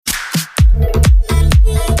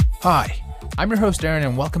Hi, I'm your host Aaron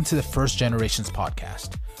and welcome to the First Generations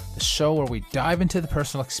podcast, the show where we dive into the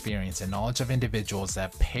personal experience and knowledge of individuals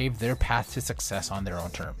that pave their path to success on their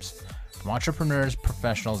own terms. From entrepreneurs,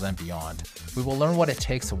 professionals, and beyond, we will learn what it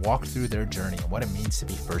takes to walk through their journey and what it means to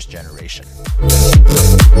be first generation.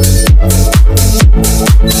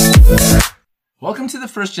 Welcome to the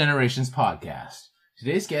First Generations podcast.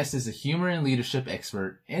 Today's guest is a humor and leadership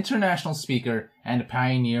expert, international speaker, and a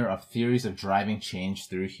pioneer of theories of driving change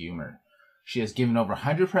through humor. She has given over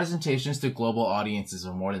 100 presentations to global audiences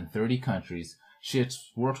in more than 30 countries. She has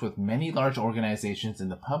worked with many large organizations in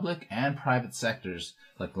the public and private sectors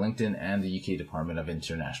like LinkedIn and the UK Department of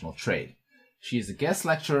International Trade. She is a guest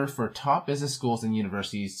lecturer for top business schools and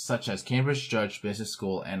universities such as Cambridge Judge Business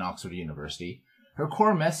School and Oxford University. Her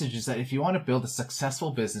core message is that if you want to build a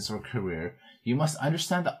successful business or career, you must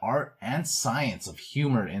understand the art and science of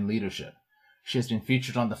humor in leadership. She has been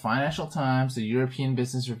featured on the Financial Times, the European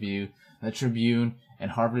Business Review, the Tribune,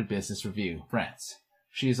 and Harvard Business Review, France.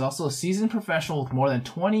 She is also a seasoned professional with more than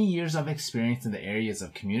 20 years of experience in the areas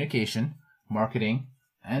of communication, marketing,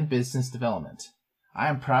 and business development. I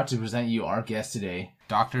am proud to present you our guest today,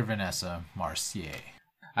 Dr. Vanessa Marcié.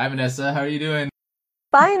 Hi, Vanessa. How are you doing?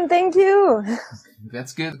 Fine, thank you.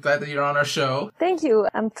 That's good. Glad that you're on our show. Thank you.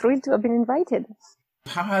 I'm thrilled to have been invited.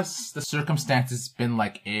 How has the circumstances been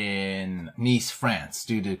like in Nice, France,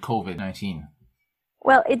 due to COVID-19?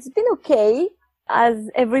 Well, it's been okay. As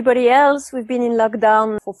everybody else, we've been in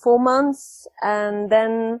lockdown for 4 months, and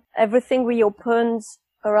then everything reopened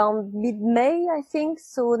around mid-May, I think.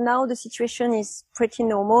 So now the situation is pretty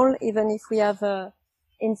normal, even if we have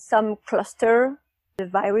in some cluster, the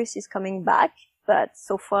virus is coming back. But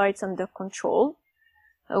so far it's under control.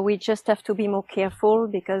 We just have to be more careful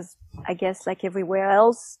because I guess like everywhere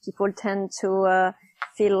else, people tend to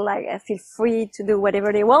feel free to do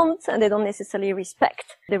whatever they want and they don't necessarily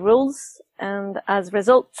respect the rules. And as a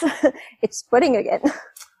result, it's spreading again.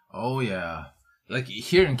 Oh yeah. Like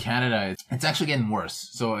here in Canada, it's actually getting worse.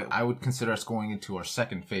 So I would consider us going into our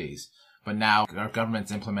second phase. But now our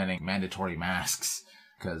government's implementing mandatory masks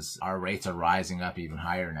because our rates are rising up even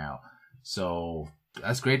higher now. So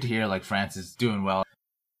that's great to hear like France is doing well.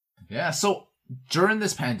 Yeah, so during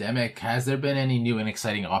this pandemic, has there been any new and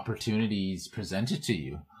exciting opportunities presented to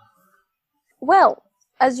you? Well,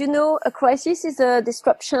 as you know, a crisis is a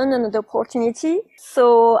disruption and an opportunity.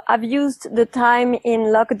 So I've used the time in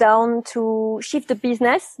lockdown to shift the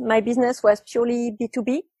business. My business was purely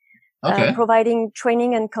B2B, providing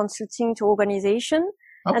training and consulting to organizations.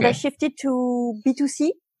 Okay. And I shifted to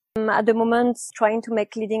B2C. At the moment, trying to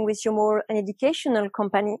make Leading with Humor an educational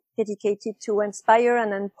company dedicated to inspire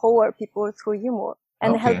and empower people through humor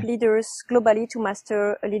and help leaders globally to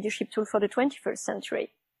master a leadership tool for the 21st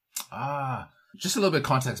century. Just a little bit of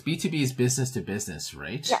context. B2B is business to business,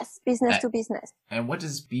 right? Yes, business to business. And what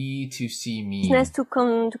does B2C mean? Business to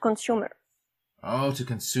consumer. Oh, to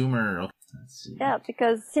consumer. Okay. Let's see. Yeah,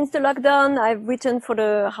 because since the lockdown, I've written for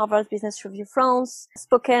the Harvard Business Review France,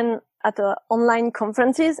 spoken at online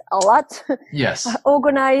conferences a lot. Yes.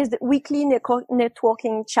 Organized weekly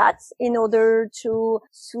networking chats in order to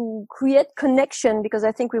create connection, because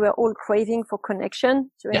I think we were all craving for connection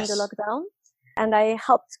during the lockdown. And I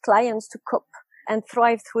helped clients to cope and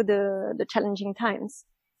thrive through the challenging times.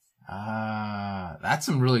 That's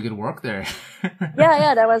some really good work there.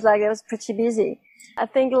 Yeah, it was pretty busy. I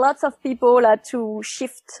think lots of people had to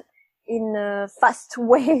shift in a fast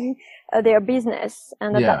way their business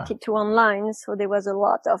and adapt it to online. So there was a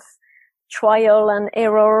lot of trial and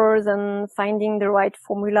errors and finding the right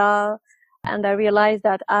formula. And I realized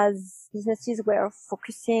that as businesses were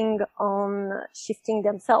focusing on shifting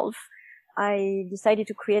themselves, I decided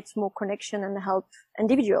to create more connection and help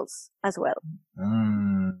individuals as well.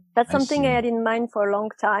 That's something I had in mind for a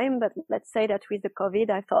long time, but let's say that with the COVID,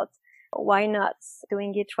 I thought, why not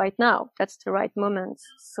doing it right now? That's the right moment.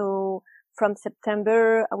 So from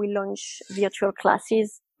September, I will launch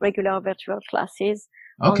regular virtual classes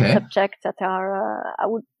on subjects that are, I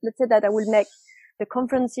will make the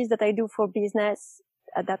conferences that I do for business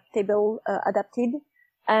adapted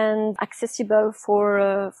and accessible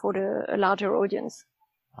for the larger audience.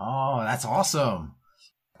 Oh, that's awesome.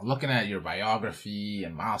 Looking at your biography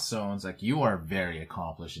and milestones, like you are a very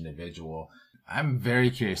accomplished individual. I'm very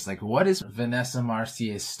curious, like what is Vanessa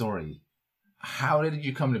Marcié's story? How did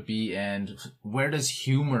you come to be and where does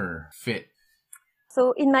humor fit?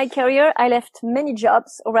 So in my career, I left many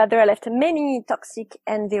jobs, or rather I left many toxic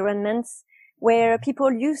environments where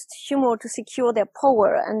people used humor to secure their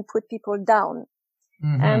power and put people down.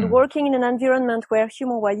 Mm-hmm. And working in an environment where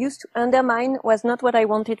humor was used to undermine was not what I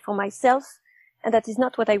wanted for myself, and that is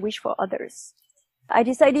not what I wish for others. I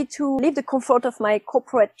decided to leave the comfort of my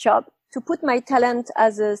corporate job to put my talent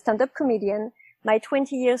as a stand-up comedian, my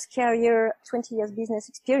 20 years career, 20 years business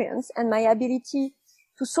experience, and my ability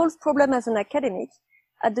to solve problems as an academic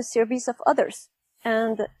at the service of others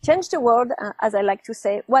and change the world, as I like to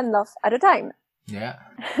say, one laugh at a time. Yeah.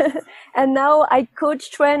 And now I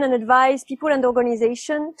coach, train, and advise people and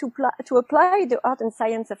organizations to apply the art and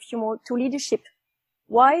science of humor to leadership.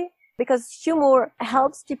 Why? Because humor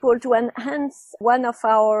helps people to enhance one of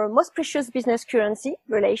our most precious business currency,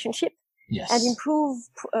 relationship, yes, and improve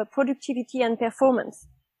productivity and performance.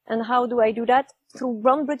 And how do I do that? Through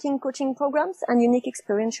groundbreaking coaching programs and unique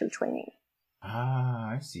experiential training. Ah,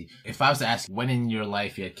 I see. If I was to ask when in your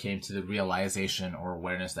life you came to the realization or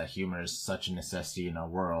awareness that humor is such a necessity in our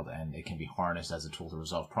world and it can be harnessed as a tool to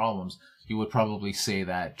resolve problems, you would probably say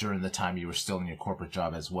that during the time you were still in your corporate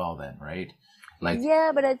job as well then, right?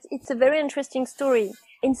 Yeah, but it's a very interesting story.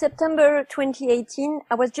 In September 2018,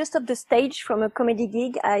 I was just off the stage from a comedy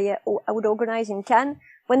gig I would organize in Cannes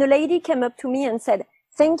when a lady came up to me and said,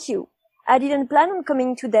 "Thank you. I didn't plan on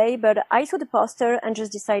coming today, but I saw the poster and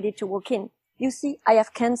just decided to walk in. You see, I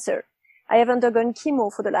have cancer. I have undergone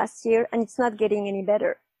chemo for the last year and it's not getting any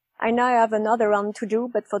better. I know I have another round to do,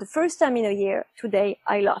 but for the first time in a year, today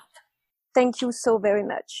I laughed. Thank you so very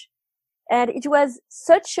much." And it was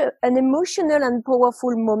such an emotional and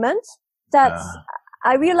powerful moment that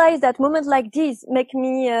I realized that moments like this make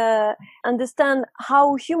me understand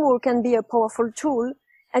how humor can be a powerful tool.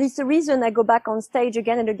 And it's the reason I go back on stage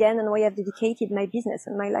again and again and why I've dedicated my business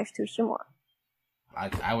and my life to humor.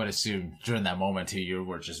 I would assume during that moment too, you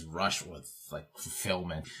were just rushed with like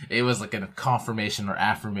fulfillment. It was like a confirmation or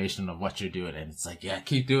affirmation of what you're doing, and it's like, yeah,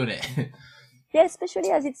 keep doing it. Yeah,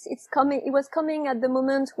 especially as it's coming. It was coming at the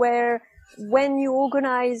moment where when you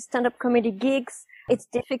organize stand-up comedy gigs, it's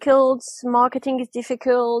difficult. Marketing is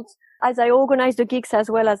difficult. As I organize the gigs as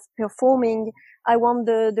well as performing, I want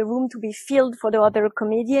the room to be filled for the other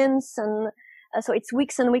comedians, and so it's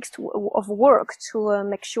weeks and weeks of work to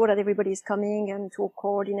make sure that everybody is coming and to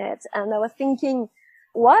coordinate. And I was thinking,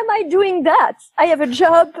 why am I doing that? I have a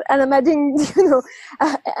job and I'm adding,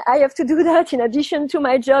 I have to do that in addition to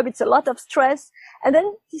my job. It's a lot of stress. And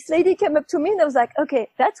then this lady came up to me and I was like, okay,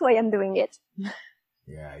 that's why I'm doing it.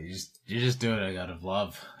 Yeah, you're just doing it out of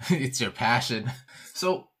love. It's your passion.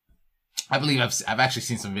 So I believe I've actually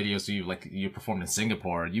seen some videos of you performed in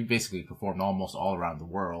Singapore. You basically performed almost all around the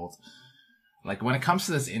world. Like, when it comes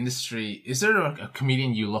to this industry, is there a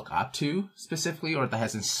comedian you look up to specifically or that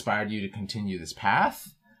has inspired you to continue this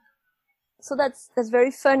path? So that's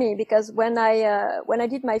very funny because when I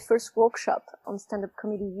did my first workshop on stand-up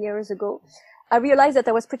comedy years ago, I realized that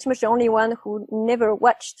I was pretty much the only one who never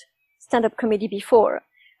watched stand-up comedy before.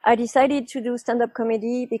 I decided to do stand-up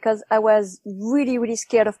comedy because I was really, really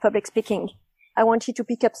scared of public speaking. I wanted to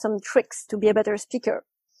pick up some tricks to be a better speaker.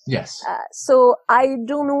 Yes. So I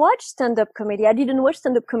don't watch stand-up comedy. I didn't watch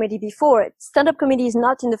stand-up comedy before. Stand-up comedy is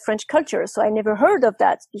not in the French culture, so I never heard of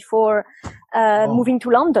that before moving to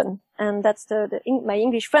London. And that's my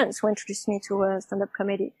English friends who introduced me to stand-up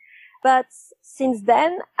comedy. But since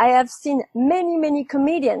then, I have seen many, many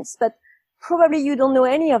comedians, but probably you don't know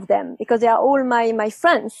any of them because they are all my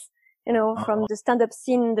friends, from the stand-up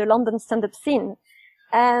scene, the London stand-up scene.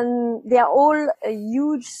 And they are all a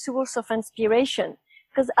huge source of inspiration.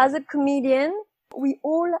 Because as a comedian, we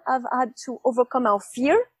all have had to overcome our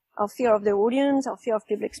fear of the audience, our fear of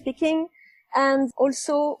public speaking. And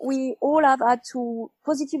also we all have had to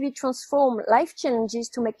positively transform life challenges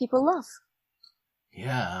to make people laugh.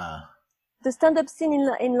 Yeah. The stand-up scene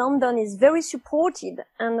in London is very supported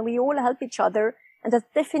and we all help each other. And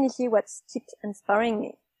that's definitely what's kept inspiring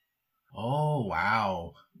me. Oh,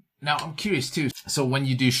 wow. Now, I'm curious too. So when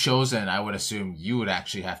you do shows, then I would assume you would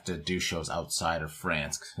actually have to do shows outside of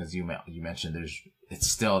France, because you mentioned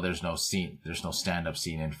there's no stand-up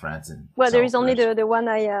scene in France. There is only the one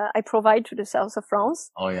I provide to the south of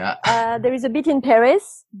France. Oh yeah. There is a bit in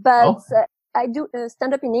Paris, but I do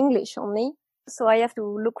stand-up in English only, so I have to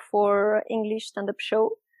look for English stand-up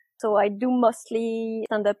show. So I do mostly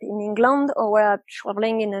stand-up in England or where I'm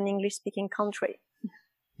traveling in an English-speaking country.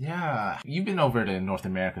 Yeah. You've been over to North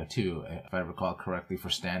America too, if I recall correctly, for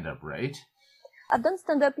stand-up, right? I've done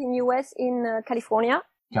stand-up in US, in California.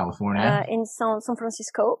 In San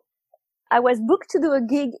Francisco. I was booked to do a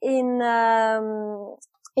gig in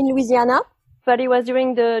Louisiana, but it was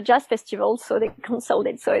during the jazz festival, so they canceled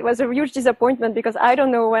it. So it was a huge disappointment because I don't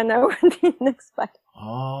know when I will be next back.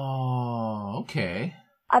 Oh, okay.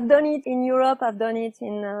 I've done it in Europe. I've done it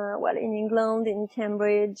in England, in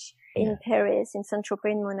Cambridge, in Paris, in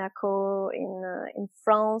Saint-Tropez, in Monaco, in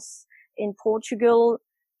France, in Portugal,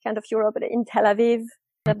 kind of Europe, in Tel Aviv.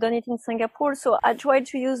 I've done it in Singapore. So I try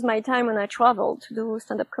to use my time when I travel to do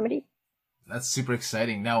stand-up comedy. That's super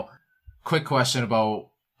exciting. Now, quick question about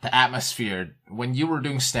the atmosphere. When you were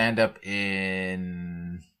doing stand-up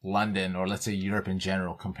in London, or let's say Europe in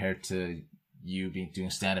general, compared to you doing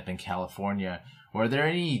stand-up in California, were there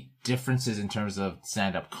any differences in terms of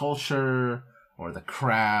stand-up culture or the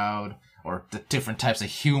crowd or the different types of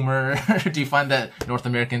humor? Do you find that North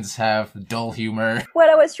Americans have dull humor? Well,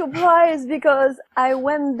 I was surprised because I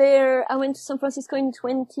went to San Francisco in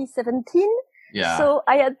 2017. Yeah. So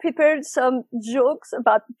I had prepared some jokes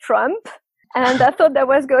about Trump, and I thought that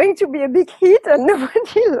was going to be a big hit, and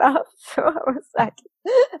nobody laughed. So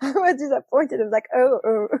I was disappointed. I was like, oh.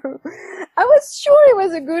 I was sure it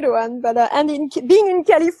was a good one, but being in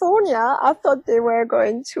California, I thought they were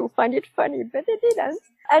going to find it funny, but they didn't.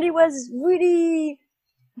 And it was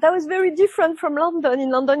that was very different from London. In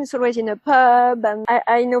London, it's always in a pub, and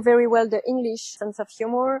I know very well the English sense of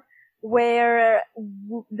humor, where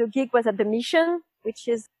the gig was at the Mission, which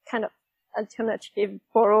is kind of alternative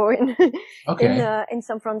borough in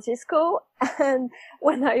San Francisco. And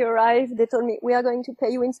when I arrived, they told me, we are going to pay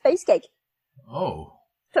you in space cake. Oh.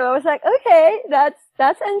 So I was like, okay,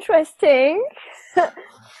 that's interesting.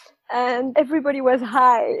 And everybody was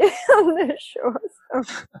high on the show.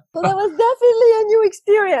 So that was definitely a new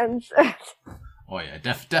experience. Oh yeah,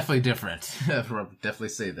 definitely different. Definitely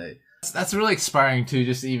say that. That's really inspiring too,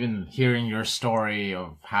 just even hearing your story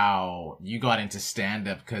of how you got into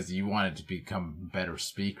stand-up because you wanted to become a better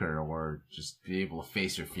speaker or just be able to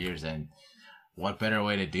face your fears, and what better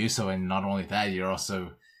way to do so. And not only that, you're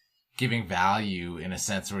also giving value in a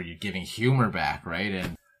sense where you're giving humor back, right?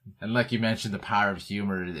 And like you mentioned, the power of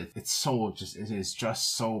humor, it is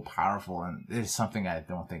just so powerful, and it is something I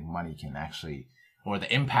don't think money can actually, or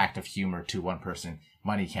the impact of humor to one person,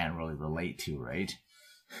 money can't really relate to, right?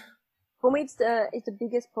 For me, it's the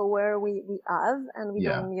biggest power we have, and we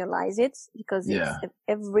don't realize it because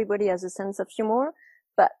everybody has a sense of humor,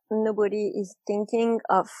 but nobody is thinking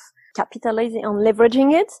of capitalizing on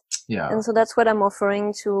leveraging it. Yeah. And so that's what I'm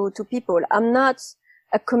offering to people. I'm not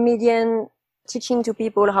a comedian teaching to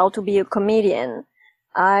people how to be a comedian.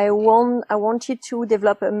 I wanted to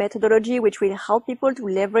develop a methodology which will help people to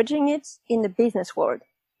leveraging it in the business world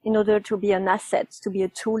in order to be an asset, to be a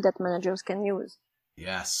tool that managers can use.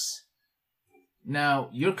 Yes. Now,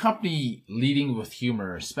 your company, Leading with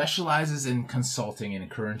Humor, specializes in consulting and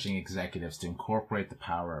encouraging executives to incorporate the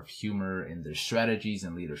power of humor in their strategies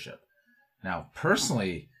and leadership. Now,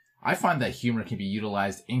 personally, I find that humor can be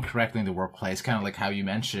utilized incorrectly in the workplace, kind of like how you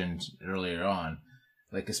mentioned earlier on,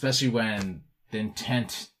 like especially when the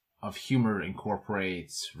intent of humor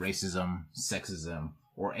incorporates racism, sexism,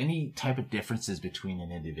 or any type of differences between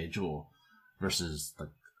an individual versus the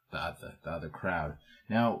other crowd.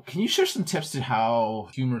 Now, can you share some tips to how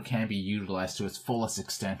humor can be utilized to its fullest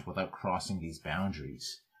extent without crossing these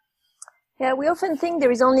boundaries? Yeah, we often think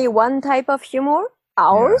there is only one type of humor,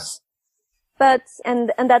 ours. Yeah. But,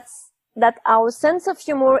 and that our sense of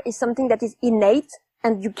humor is something that is innate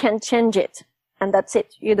and you can't change it. And that's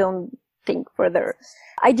it. You don't think further.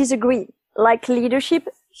 I disagree. Like leadership,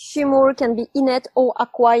 humor can be innate or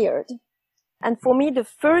acquired. And for me, the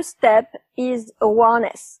first step is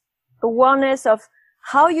awareness. Awareness of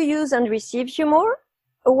how you use and receive humor.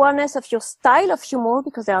 Awareness of your style of humor,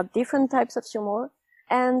 because there are different types of humor.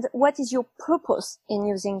 And what is your purpose in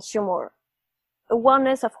using humor?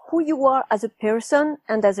 Awareness of who you are as a person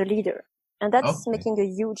and as a leader. And that's making a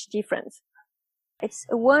huge difference. It's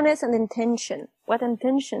awareness and intention. What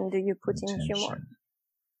intention do you put in humor?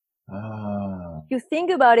 You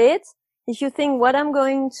think about it. If you think what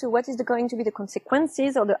is going to be the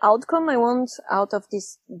consequences or the outcome I want out of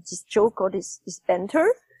this joke or this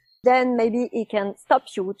banter, then maybe it can stop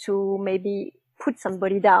you to maybe put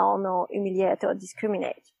somebody down or humiliate or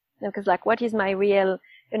discriminate. Because like, what is my real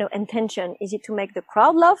intention? Is it to make the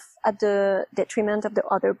crowd laugh at the detriment of the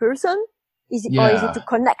other person? Or is it to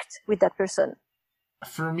connect with that person?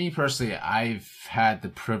 For me personally, I've had the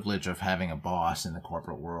privilege of having a boss in the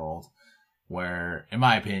corporate world where, in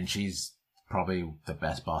my opinion, she's probably the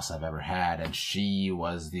best boss I've ever had. And she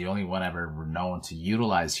was the only one I've ever known to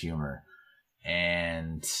utilize humor.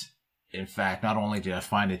 And in fact, not only did I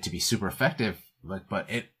find it to be super effective, but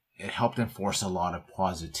it helped enforce a lot of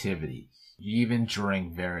positivity. Even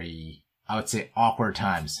during very, I would say, awkward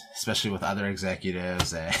times, especially with other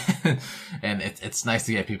executives, and it's nice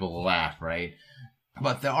to get people to laugh, right?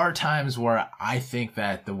 But there are times where I think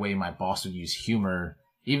that the way my boss would use humor,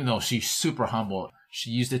 even though she's super humble, she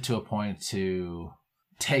used it to a point to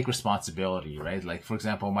take responsibility, right? Like, for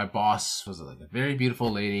example, my boss was like a very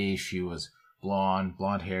beautiful lady. She was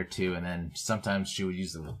blonde hair too. And then sometimes she would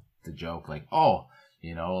use the joke like, oh,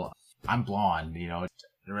 you know, I'm blonde, you know,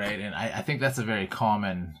 right? And I think that's a very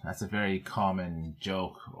common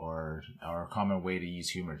joke or a common way to use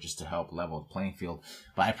humor just to help level the playing field.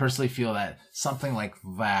 But I personally feel that something like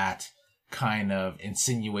that kind of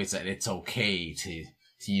insinuates that it's okay to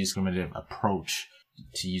use discriminative approach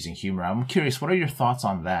to using humor. I'm curious, what are your thoughts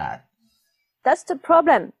on that? That's the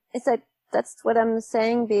problem. It's like, that's what I'm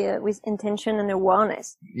saying with intention and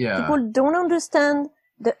awareness. Yeah. People don't understand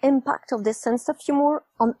the impact of the sense of humor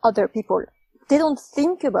on other people. They don't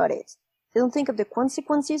think about it. They don't think of the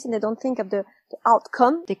consequences, and they don't think of the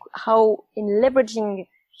outcome, how in leveraging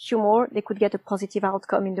humor, they could get a positive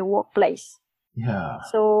outcome in the workplace. Yeah.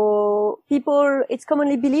 So it's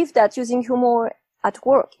commonly believed that using humor at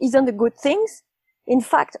work isn't a good thing. In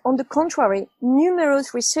fact, on the contrary,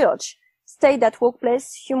 numerous research state that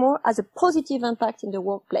workplace humor has a positive impact in the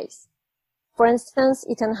workplace. For instance,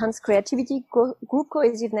 it enhances creativity, group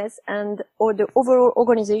cohesiveness, or the overall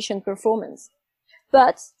organization performance.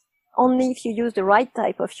 But only if you use the right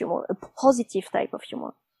type of humor, a positive type of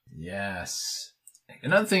humor. Yes.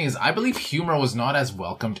 Another thing is, I believe humor was not as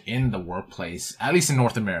welcomed in the workplace, at least in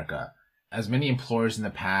North America, as many employers in the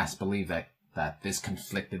past believe that this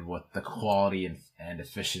conflicted with the quality and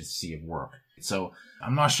efficiency of work. So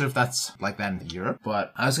I'm not sure if that's like that in Europe,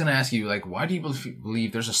 but I was going to ask you, like, why do you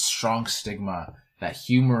believe there's a strong stigma that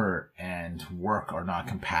humor and work are not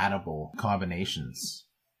compatible combinations?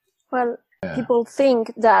 Well, people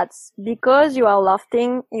think that because you are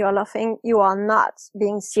laughing, you are not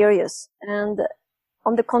being serious. And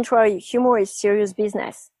on the contrary, humor is serious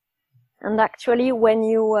business. And actually, when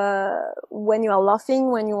you are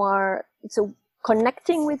laughing, it's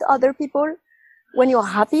connecting with other people, when you're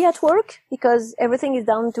happy at work, because everything is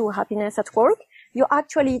down to happiness at work, you're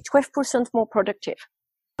actually 12% more productive.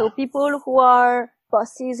 So people who are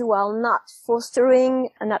bosses who are not fostering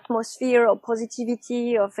an atmosphere of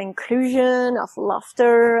positivity, of inclusion, of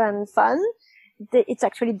laughter and fun, it's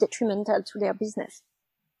actually detrimental to their business.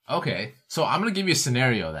 Okay, so I'm going to give you a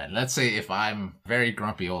scenario then. Let's say if I'm a very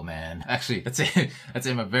grumpy old man. Actually, let's say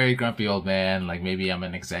I'm a very grumpy old man, like maybe I'm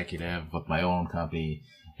an executive with my own company,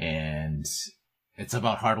 and it's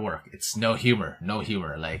about hard work. It's no humor.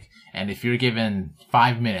 Like, and if you're given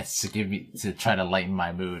 5 minutes to try to lighten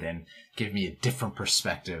my mood and give me a different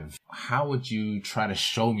perspective, how would you try to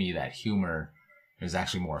show me that humor is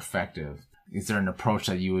actually more effective? Is there an approach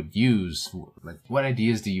that you would use? Like, what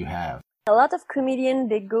ideas do you have? A lot of comedians,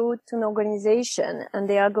 they go to an organization and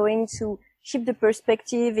they are going to shift the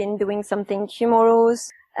perspective in doing something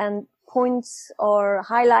humorous and point or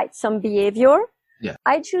highlight some behavior. Yeah.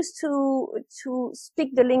 I choose to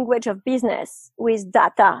speak the language of business with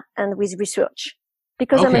data and with research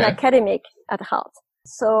because I'm an academic at heart.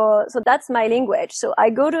 So that's my language. So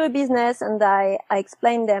I go to a business and I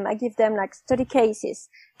explain them, I give them like study cases,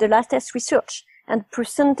 the latest research and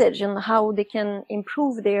percentage and how they can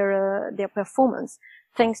improve their performance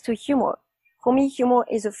thanks to humor. For me, humor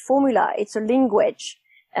is a formula. It's a language.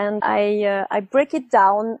 And I break it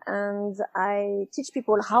down and I teach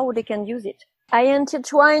people how they can use it. I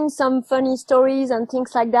intertwine some funny stories and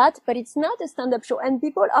things like that, but it's not a stand-up show. And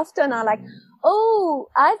people often are like, oh,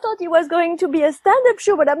 I thought it was going to be a stand-up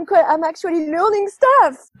show, but I'm actually learning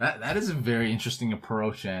stuff. That is a very interesting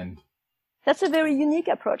approach, and that's a very unique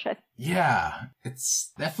approach. Yeah,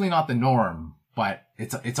 it's definitely not the norm, but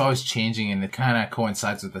it's always changing, and it kind of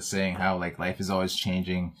coincides with the saying how like life is always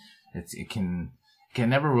changing. It can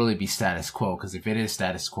never really be status quo, because if it is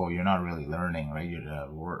status quo, you're not really learning, right?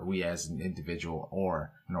 We as an individual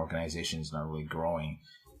or an organization is not really growing,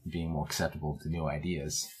 being more acceptable to new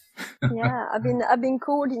ideas. Yeah, I've been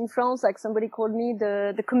called in France, like somebody called me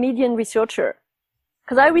the comedian researcher.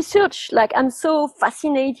 Because I research, like I'm so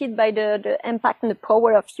fascinated by the impact and the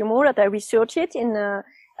power of humor that I research it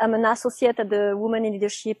I'm an associate at the Women in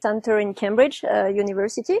Leadership Center in Cambridge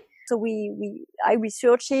University. So I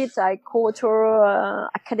research it, I co-author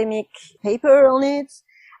academic paper on it.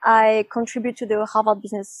 I contribute to the Harvard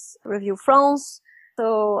Business Review France.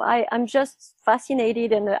 So I'm just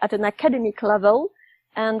fascinated at an academic level,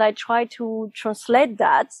 and I try to translate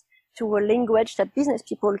that to a language that business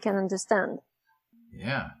people can understand.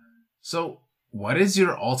 Yeah. So what is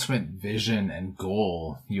your ultimate vision and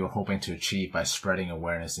goal you're hoping to achieve by spreading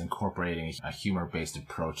awareness, incorporating a humor-based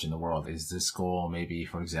approach in the world? Is this goal maybe,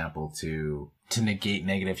 for example, to negate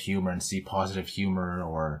negative humor and see positive humor,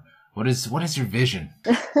 or what is your vision?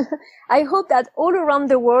 I hope that all around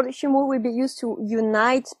the world, humor will be used to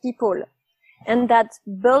unite people, and that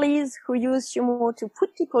bullies who use humor to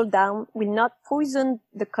put people down will not poison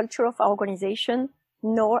the culture of our organization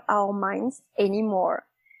nor our minds anymore.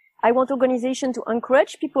 I want organizations to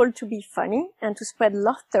encourage people to be funny and to spread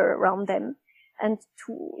laughter around them, and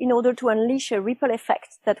in order to unleash a ripple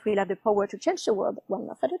effect that will have the power to change the world one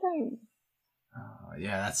laugh at a time.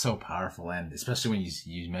 Yeah, that's so powerful, and especially when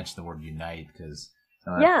you mentioned the word unite, because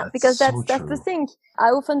because that's so the thing. I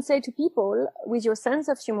often say to people, with your sense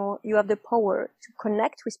of humor, you have the power to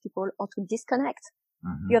connect with people or to disconnect.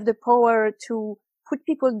 You have the power to put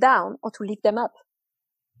people down or to lift them up.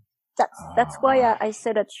 That's why I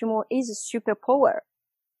say that humor is a superpower.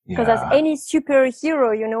 Because as any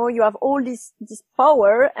superhero, you have all this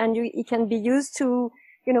power, and it can be used to,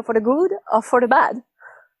 for the good or for the bad.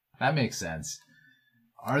 That makes sense.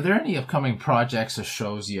 Are there any upcoming projects or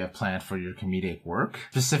shows you have planned for your comedic work,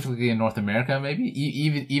 specifically in North America, maybe?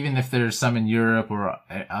 Even if there's some in Europe or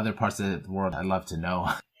other parts of the world, I'd love to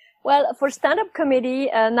know. Well, for stand-up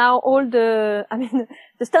comedy, now the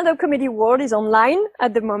stand-up comedy world is online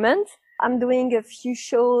at the moment. I'm doing a few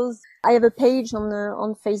shows. I have a page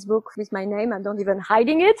on Facebook with my name. I'm not even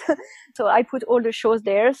hiding it. So I put all the shows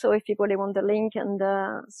there. So if people, they want the link and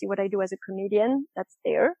see what I do as a comedian, that's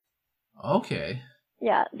there. Okay.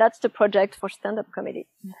 Yeah, that's the project for stand-up comedy.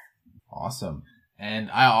 Awesome. And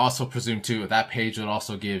I also presume, too, that page would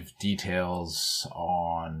also give details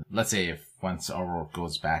on, let's say, if once our world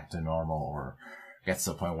goes back to normal or gets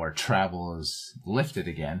to the point where travel is lifted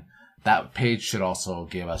again, that page should also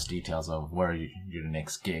give us details of where your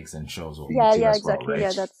next gigs and shows will be. Yeah, exactly. Well, right?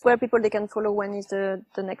 Yeah, that's where people, they can follow when is the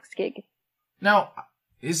next gig. Now,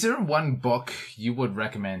 is there one book you would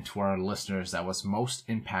recommend to our listeners that was most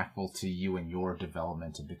impactful to you in your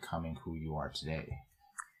development in becoming who you are today?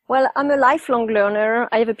 Well, I'm a lifelong learner.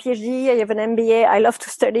 I have a PhD, I have an MBA, I love to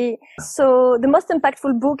study. So the most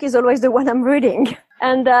impactful book is always the one I'm reading.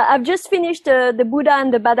 And I've just finished The Buddha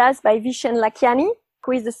and the Badass by Vishen Lakhiani,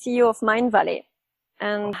 who is the CEO of Mindvalley.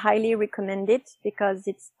 And highly recommend it because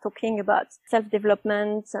it's talking about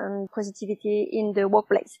self-development and positivity in the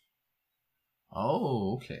workplace.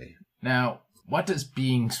 Oh, okay. Now, what does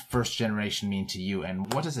being first generation mean to you,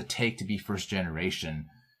 and what does it take to be first generation?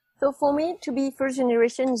 So for me, to be first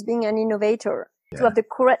generation is being an innovator, to have the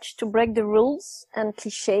courage to break the rules and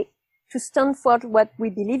cliché, to stand for what we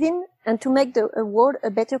believe in, and to make the world a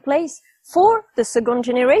better place for the second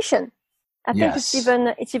generation. I think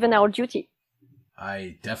it's even our duty.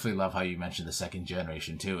 I definitely love how you mentioned the second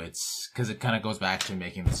generation too. It's because it kind of goes back to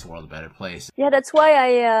making this world a better place. Yeah, that's why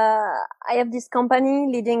I have this company,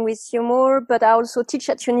 Leading with Humor, but I also teach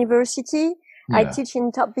at university. Yeah. I teach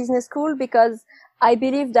in top business school because I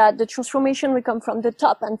believe that the transformation will come from the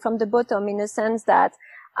top and from the bottom, in a sense that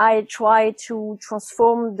I try to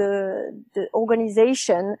transform the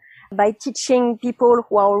organization by teaching people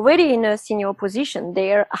who are already in a senior position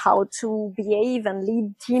there how to behave and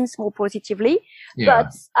lead teams more positively. Yeah.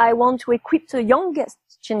 But I want to equip the youngest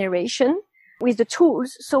generation with the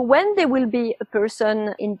tools. So when there will be a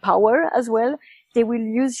person in power as well, they will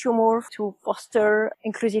use humor to foster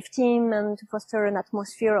inclusive team and to foster an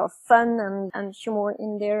atmosphere of fun and humor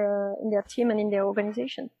in their team and in their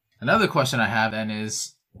organization. Another question I have then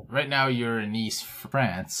is, right now you're in Nice,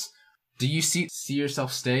 France. Do you see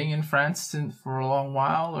yourself staying in France for a long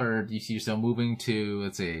while, or do you see yourself moving to,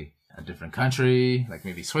 let's say, a different country, like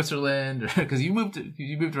maybe Switzerland? Because you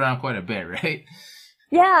moved around quite a bit, right?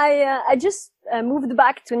 Yeah, I just moved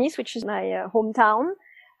back to Nice, which is my hometown,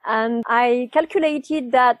 and I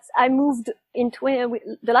calculated that I moved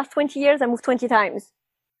the last 20 years. I moved 20 times.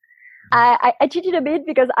 I cheated a bit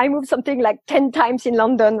because I moved something like 10 times in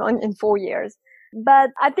London in 4 years. But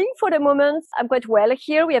I think for the moment, I'm quite well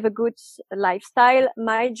here. We have a good lifestyle.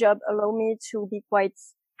 My job allows me to be quite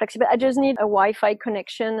flexible. I just need a Wi-Fi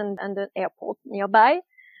connection and an airport nearby.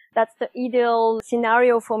 That's the ideal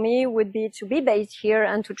scenario for me, would be to be based here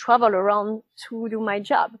and to travel around to do my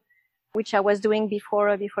job, which I was doing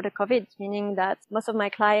before the COVID, meaning that most of my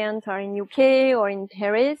clients are in UK or in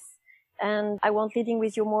Paris. And I want Leading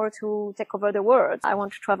with Humor to take over the world. I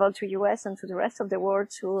want to travel to US and to the rest of the world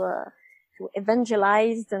to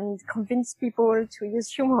evangelize and convince people to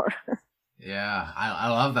use humor. Yeah, I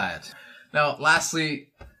love that. Now,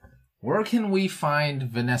 lastly, where can we find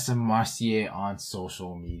Vanessa Marcié on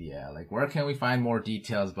social media? Like, where can we find more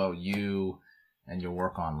details about you and your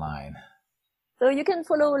work online? So you can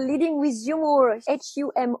follow Leading with Humor,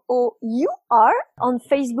 HUMOUR, on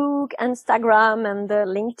Facebook, Instagram, and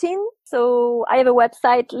LinkedIn. So I have a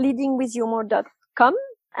website, leadingwithhumor.com,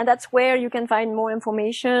 and that's where you can find more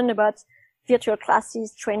information about virtual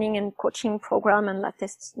classes, training and coaching program, and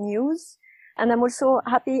latest news. And I'm also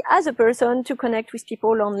happy as a person to connect with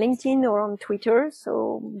people on LinkedIn or on Twitter.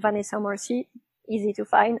 So Vanessa Marcié easy to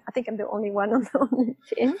find. I think I'm the only one on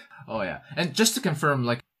LinkedIn. Oh yeah. And just to confirm,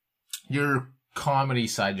 like your comedy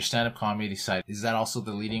side, your stand-up comedy side, is that also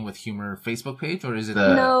the Leading with Humor Facebook page, or is it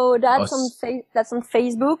No, that's that's on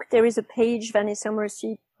Facebook. There is a page, Vanessa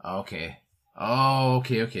Marcié. Okay. Oh,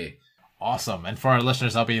 okay. Awesome. And for our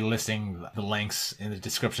listeners, I'll be listing the links in the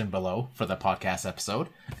description below for the podcast episode.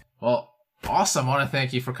 Well, awesome. I want to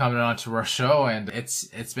thank you for coming on to our show, and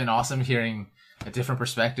it's been awesome hearing a different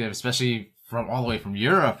perspective, especially from all the way from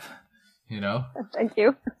Europe, you know. Thank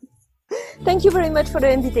you. Thank you very much for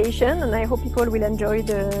the invitation, and I hope people will enjoy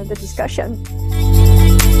the discussion.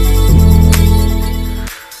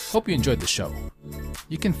 Hope you enjoyed the show.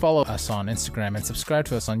 You can follow us on Instagram and subscribe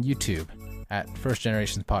to us on YouTube at First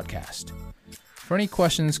Generations Podcast. For any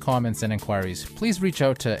questions, comments, and inquiries, please reach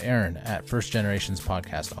out to Aaron at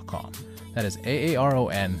firstgenerationspodcast.com. That is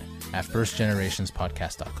AARON at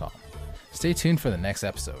firstgenerationspodcast.com. Stay tuned for the next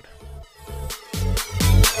episode.